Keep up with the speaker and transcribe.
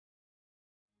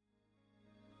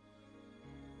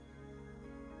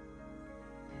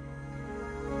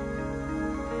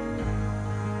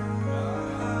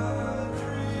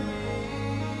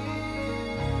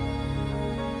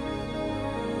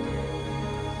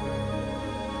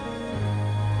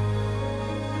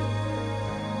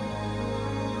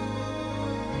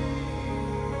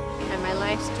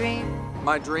life's dream.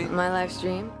 My dream? My life's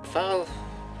dream. Fall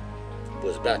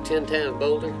was about 10 times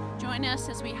bolder. Join us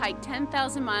as we hike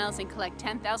 10,000 miles and collect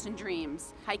 10,000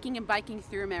 dreams, hiking and biking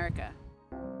through America.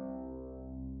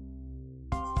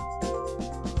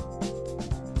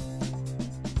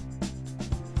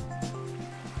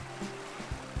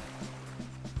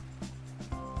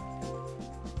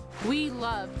 We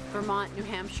love Vermont, New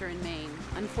Hampshire, and Maine.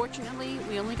 Unfortunately,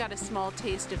 we only got a small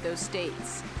taste of those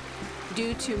states.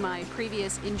 Due to my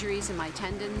previous injuries in my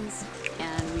tendons,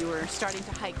 and we were starting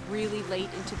to hike really late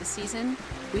into the season,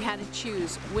 we had to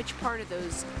choose which part of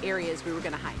those areas we were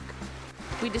going to hike.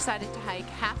 We decided to hike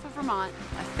half of Vermont,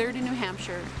 a third in New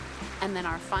Hampshire, and then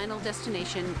our final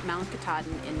destination, Mount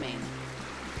Katahdin in Maine.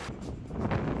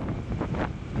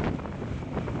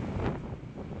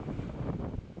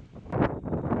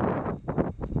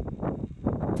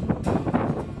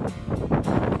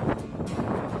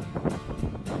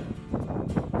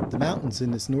 The mountains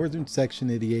in this northern section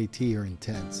of the AT are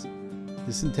intense.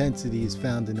 This intensity is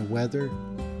found in the weather,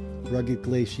 rugged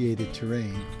glaciated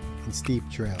terrain, and steep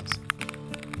trails.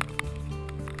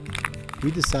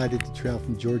 We decided to trail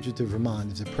from Georgia to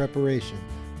Vermont as a preparation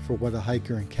for what a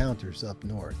hiker encounters up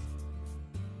north.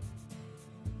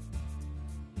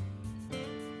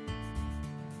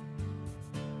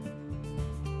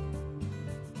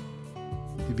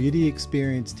 The beauty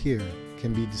experienced here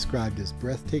can be described as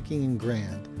breathtaking and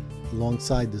grand,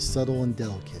 alongside the subtle and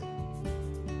delicate.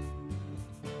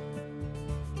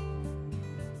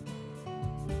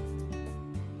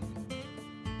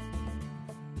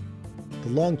 The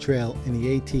Long Trail and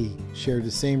the AT share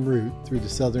the same route through the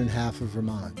southern half of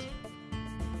Vermont.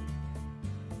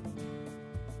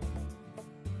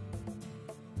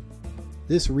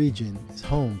 This region is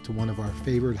home to one of our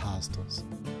favorite hostels.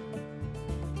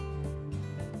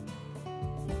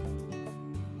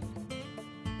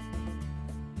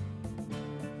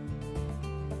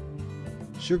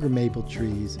 Sugar maple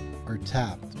trees are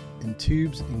tapped, and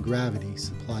tubes and gravity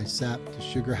supply sap to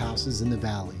sugar houses in the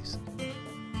valleys.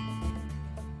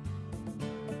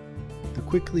 The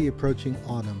quickly approaching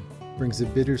autumn brings a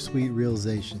bittersweet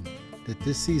realization that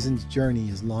this season's journey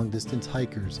as long-distance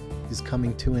hikers is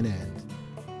coming to an end.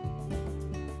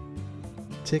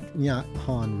 Thich Nhat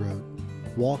Hanh wrote,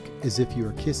 "Walk as if you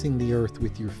are kissing the earth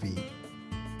with your feet."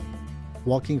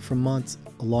 Walking for months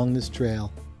along this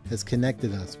trail has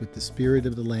connected us with the spirit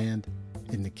of the land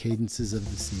and the cadences of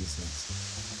the seasons.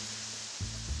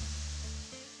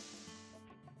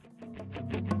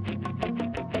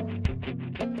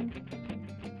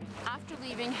 After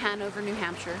leaving Hanover, New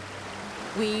Hampshire,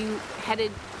 we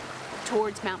headed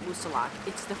towards Mount Moosilauke.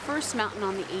 It's the first mountain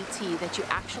on the AT that you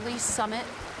actually summit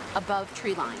above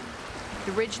tree line.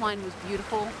 The ridgeline was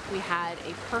beautiful. We had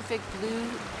a perfect blue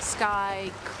sky,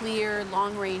 clear,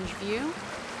 long-range view.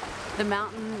 The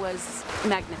mountain was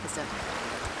magnificent.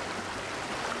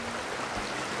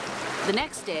 The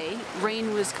next day,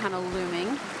 rain was kind of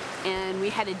looming, and we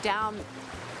headed down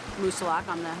Moosilauke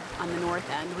on the north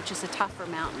end, which is a tougher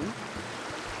mountain.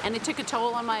 And it took a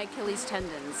toll on my Achilles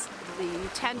tendons. The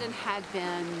tendon had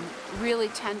been really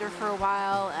tender for a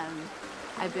while, and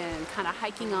I've been kind of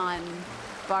hiking on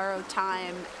borrowed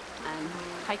time, and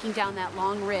hiking down that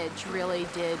long ridge really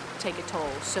did take a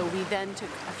toll. So we then took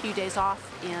a few days off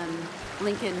in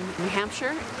Lincoln, New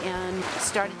Hampshire, and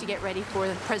started to get ready for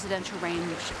the presidential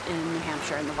range in New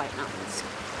Hampshire in the White Mountains.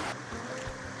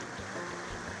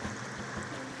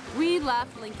 We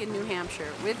left Lincoln, New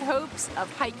Hampshire with hopes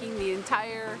of hiking the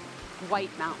entire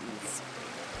White Mountains.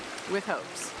 With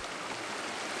hopes.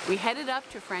 We headed up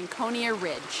to Franconia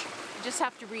Ridge. You just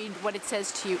have to read what it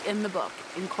says to you in the book,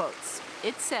 in quotes.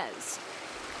 It says,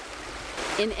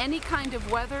 "In any kind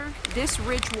of weather, this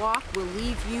ridge walk will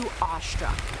leave you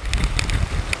awestruck."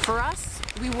 For us,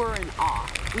 we were in awe.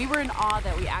 We were in awe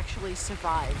that we actually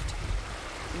survived.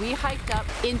 We hiked up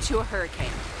into a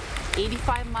hurricane.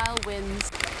 85-mile winds.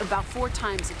 About 4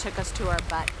 times it took us to our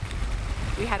butt.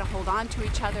 We had to hold on to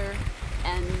each other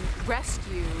and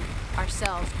rescue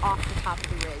ourselves off the top of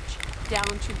the ridge,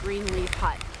 down to Greenleaf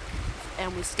Hut.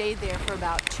 And we stayed there for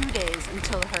about 2 days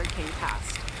until the hurricane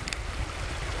passed.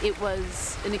 It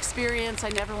was an experience I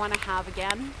never want to have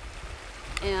again.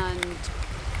 And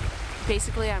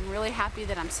basically, I'm really happy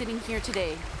that I'm sitting here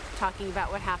today talking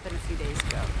about what happened a few days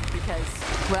ago. Because,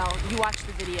 well, you watched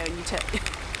the video and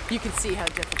you can see how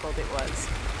difficult it was.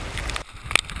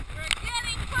 We're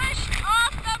getting pushed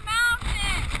off the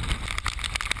mountain!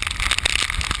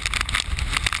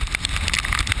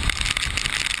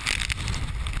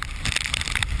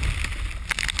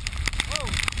 Oh,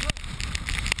 look.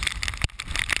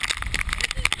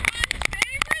 This is my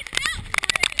favorite mountain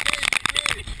range!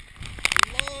 I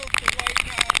love the White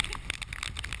Mountains.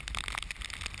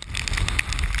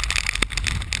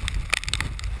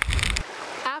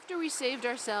 shaved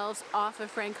ourselves off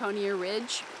of Franconia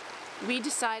Ridge, we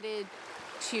decided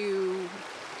to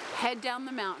head down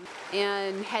the mountain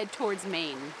and head towards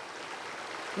Maine.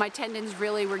 My tendons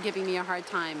really were giving me a hard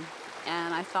time,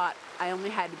 and I thought I only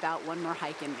had about one more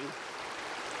hike in me.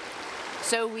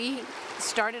 So we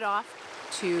started off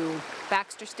to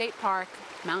Baxter State Park,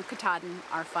 Mount Katahdin,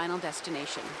 our final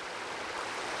destination.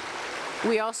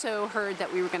 We also heard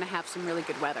that we were going to have some really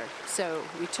good weather, so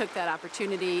we took that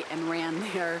opportunity and ran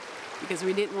there because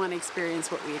we didn't want to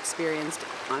experience what we experienced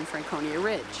on Franconia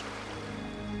Ridge.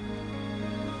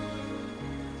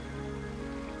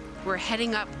 We're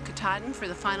heading up Katahdin for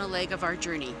the final leg of our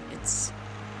journey. It's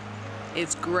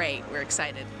great. We're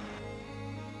excited.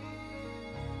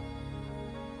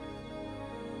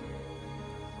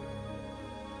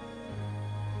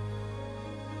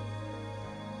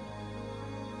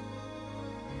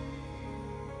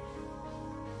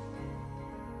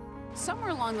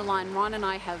 Somewhere along the line, Ron and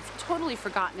I have totally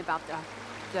forgotten about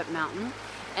that mountain,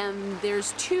 and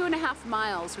there's 2.5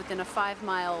 miles within a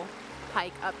 5-mile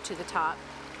hike up to the top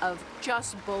of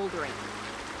just bouldering.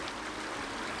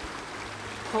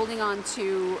 Holding on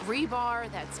to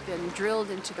rebar that's been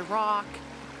drilled into the rock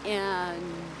and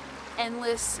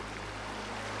endless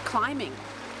climbing.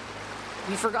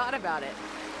 We forgot about it,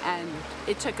 and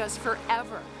it took us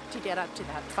forever to get up to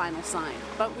that final sign,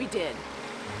 but we did,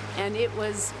 and it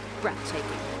was breathtaking.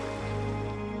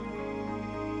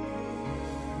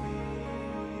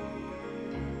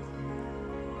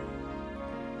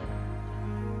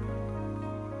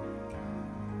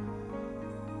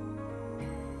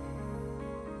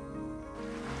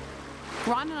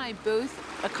 Ron and I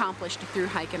both accomplished a thru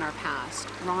hike in our past.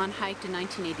 Ron hiked in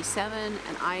 1987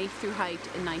 and I thru hiked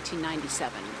in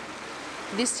 1997.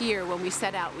 This year when we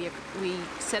set out, we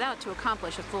set out to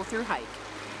accomplish a full thru hike.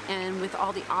 And with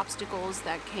all the obstacles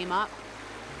that came up,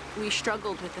 we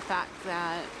struggled with the fact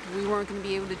that we weren't going to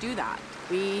be able to do that.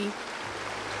 We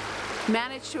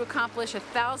managed to accomplish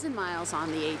 1,000 miles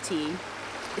on the AT.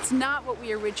 It's not what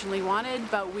we originally wanted,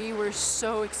 but we were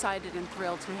so excited and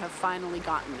thrilled to have finally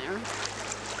gotten there.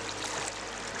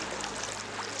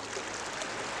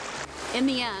 In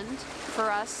the end,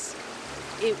 for us,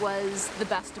 it was the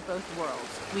best of both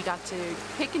worlds. We got to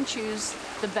pick and choose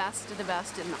the best of the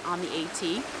best on the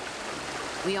AT.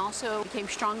 We also became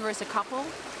stronger as a couple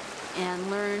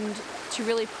and learned to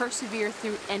really persevere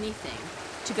through anything,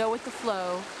 to go with the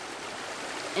flow,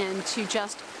 and to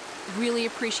just really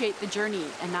appreciate the journey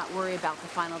and not worry about the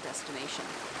final destination.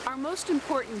 Our most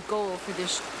important goal for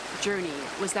this journey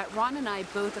was that Ron and I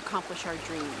both accomplish our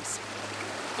dreams,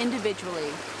 individually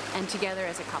and together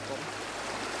as a couple.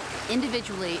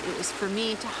 Individually, it was for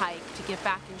me to hike, to get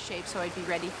back in shape so I'd be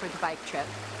ready for the bike trip.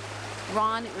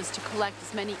 Ron, it was to collect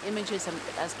as many images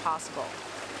as possible.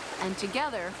 And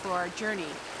together, for our journey,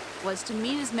 was to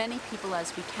meet as many people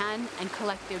as we can and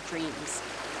collect their dreams,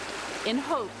 in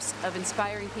hopes of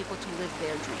inspiring people to live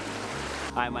their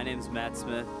dream. Hi, my name is Matt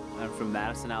Smith. I'm from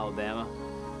Madison, Alabama,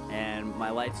 and my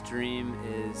life's dream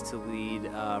is to lead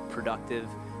a productive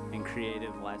and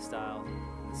creative lifestyle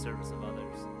in the service of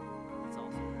others.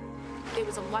 It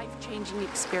was a life-changing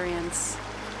experience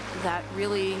that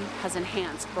really has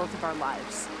enhanced both of our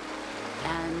lives.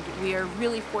 And we are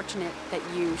really fortunate that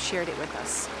you shared it with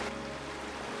us.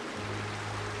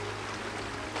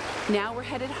 Now we're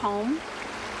headed home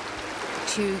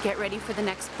to get ready for the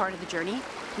next part of the journey.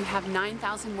 We have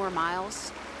 9,000 more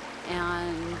miles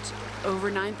and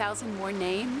over 9,000 more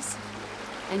names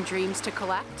and dreams to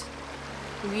collect.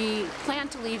 We plan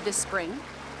to leave this spring,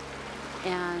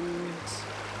 and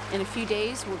in a few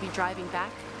days, we'll be driving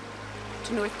back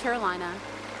to North Carolina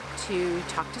to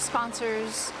talk to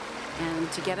sponsors and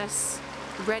to get us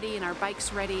ready and our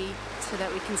bikes ready so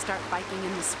that we can start biking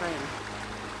in the spring.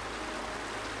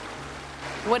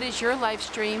 What is your life's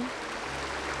dream?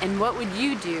 And what would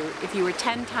you do if you were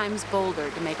 10 times bolder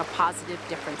to make a positive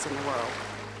difference in the world?